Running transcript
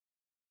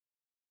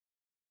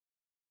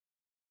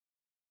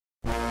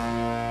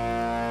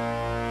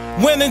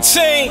Winning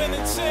team.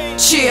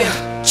 Cheer,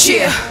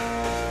 cheer.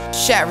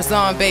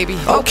 Sharazon, baby.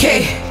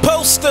 Okay.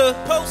 Posta.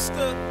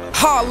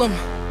 Harlem.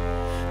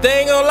 They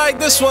ain't gonna like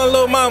this one,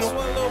 little mama.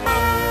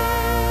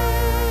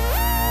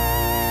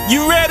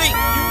 You ready?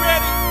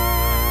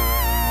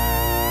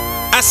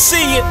 I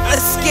see it.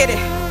 Let's get it.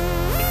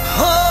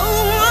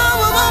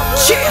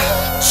 Cheer,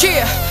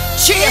 cheer,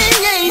 cheer.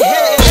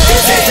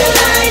 This is the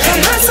life,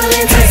 I'm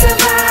hustling to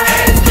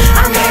survive.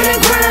 I'm on the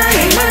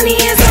grind, money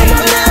is on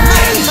my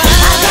mind.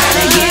 I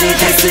gotta get it,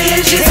 this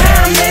is just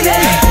how I'm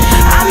living.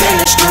 I'm in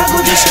the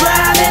struggle, just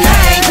striving, I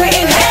ain't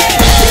quitting. Hey,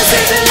 this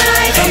is the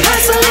life, I'm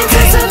hustling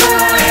to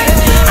survive.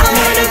 I'm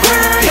on the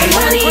grind,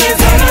 money is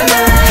on my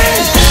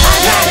mind. I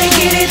gotta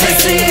get it,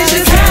 this is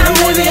just how I'm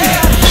living.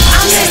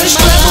 I'm in the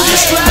struggle,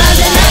 just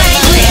striving, I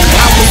ain't quitting.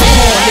 I was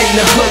born in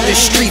the hood, the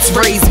streets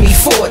raised me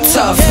for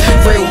tough.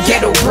 Real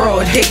ghetto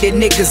broad, dated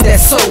niggas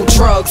that sold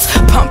drugs.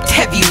 Pumped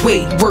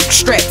heavyweight, work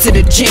strapped to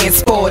the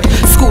JanSport.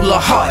 School of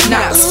hard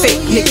knocks,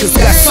 fake niggas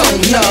got sewn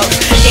up.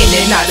 In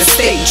and out of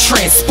state,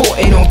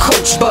 transporting on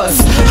coach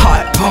bus.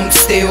 Hot pump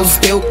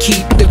still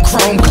keep the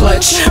chrome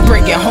clutch.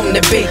 Bringing home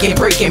the bacon,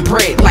 breaking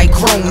bread like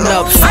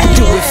grown-ups. I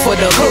do it for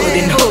the hood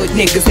and hood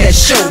niggas that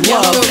show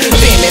up.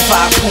 Family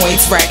 5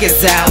 points,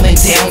 Rackets Island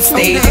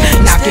downstate.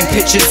 Knocking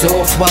pictures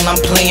off while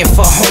I'm playing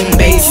for home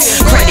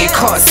base. Credit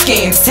card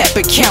scams, tap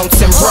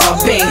accounts and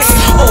rob banks.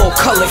 All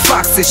colored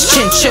foxes,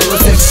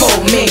 chinchillas and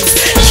full minks.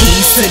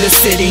 Keys to the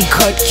city,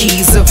 cut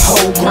keys of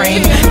whole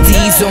grain.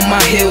 D's on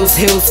my hills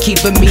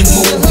keeping me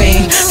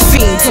moving.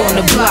 Fiends on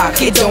the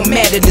block, it don't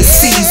matter the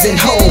season.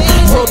 Whole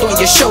world on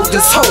your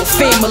shoulders, whole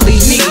family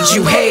needs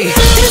you. Hey,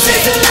 this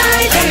is the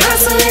life, I'm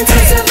hustling to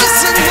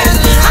survive.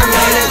 I'm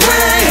on the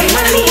grind,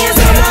 money is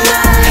on my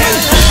mind.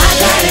 I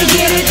gotta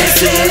get it,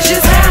 this is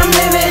just how I'm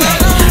living.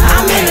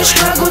 I'm in the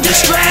struggle,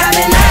 just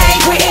striving, I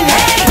ain't quitting.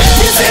 Hey,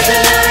 this is the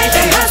life,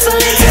 I'm hustling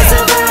to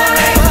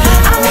survive.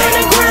 I'm on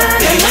the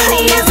grind,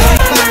 money is on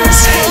my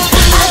mind.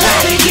 I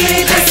gotta get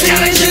it, this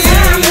is just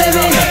how I'm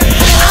living.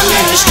 I'm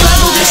in the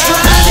struggle, just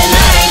striving,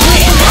 I ain't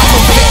quitting. I'm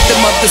a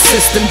victim of the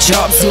system,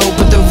 jobs low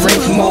but the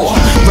rent more.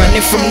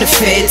 Running from the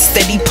feds,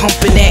 steady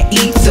pumping that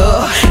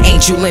ether.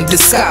 Angel in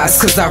disguise,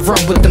 cause I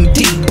run with them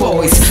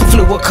D-boys.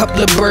 Flew a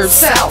couple of birds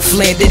south,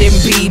 landed in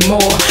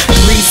B-more.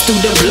 Breeze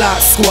through the block,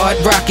 squad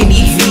rockin'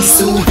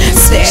 EV-Sue.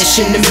 Stash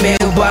in the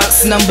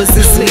mailbox, numbers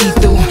is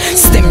lethal.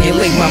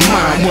 Stimulate my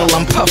mind while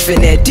I'm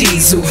puffin' that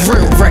diesel.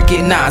 Real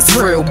recognize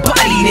real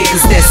body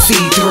niggas that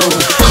see through.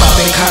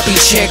 Carbon copy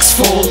checks,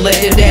 full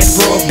letter, that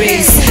raw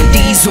base.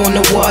 D's on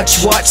the watch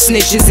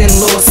snitches and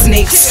law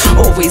snakes.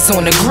 Always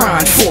on the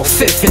grind,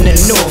 4/5 in the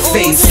North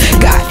Face.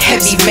 Got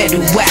heavy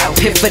metal, wow,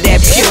 pit for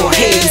that pure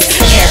haze.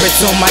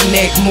 Carrots on my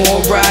neck, more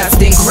rides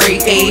than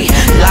grade A.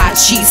 Lie,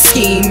 cheat,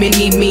 scheme,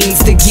 any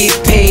means to get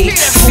paid.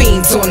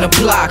 Fiends on the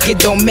block, it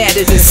don't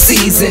matter the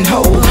season.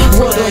 Whole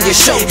world on your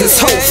shoulders,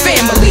 whole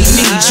family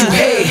needs you.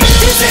 Hey,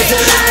 this is the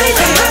life,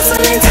 I'm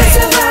hustling to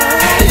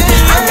survive.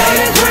 I'm on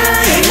the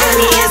grind,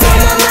 money is on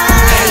my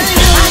mind.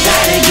 I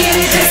gotta get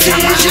it, this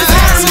is just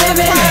how I'm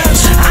living.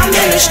 I'm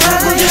in the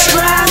struggle, just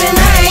striving,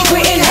 I ain't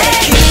quitting.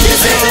 Hey,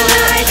 this is the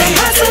life, I'm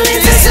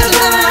hustling to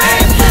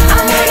survive.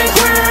 I'm on the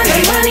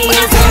grind, money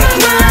is on my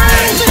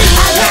mind.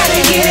 I gotta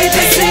get it,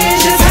 this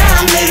is just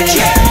how I'm living.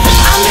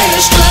 I'm in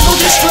the struggle,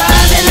 just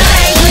striving, I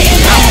ain't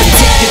quitting. I'm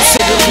addicted to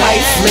the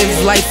life, live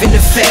life in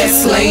the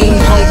fast lane.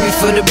 Hungry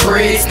for the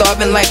bread,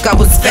 starving like I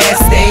was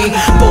fasting.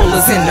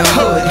 Ballers in the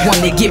hood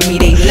wanna give me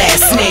they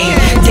last name.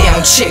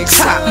 Down chick,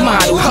 top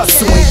model,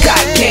 hustle and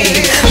got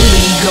game.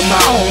 League of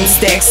my own,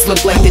 stacks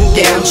look like the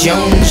Dow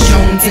Jones.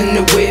 Jones in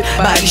the whip,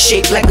 body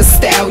shaped like a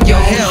stallion.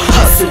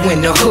 Hustle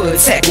in the hood,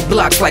 tackle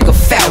blocks like a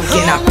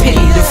falcon. I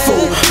pity the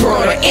fool,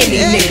 broader any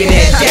nigga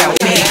that doubt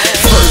me.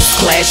 First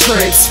class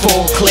trips,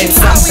 4 clips,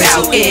 I'm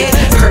bout it.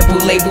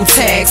 Purple label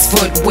tags,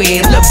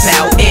 footwear,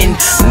 about in.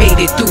 Made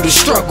it through the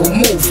struggle,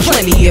 moved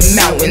plenty of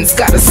mountains.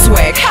 Got a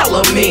swag,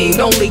 hella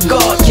mean, only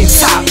God can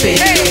top it.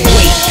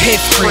 Weight,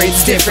 pith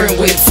grids, different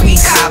whips we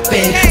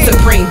coppin'.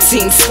 Supreme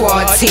team,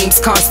 squad teams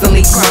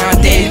constantly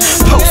grinding.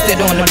 Posted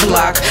on the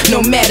block,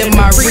 no matter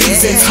my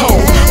reasons.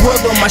 Whole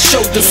world on my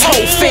shoulders,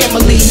 whole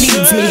family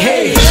needs me.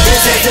 Hey,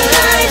 this is the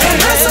life, I'm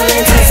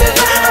hustling to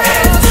survive.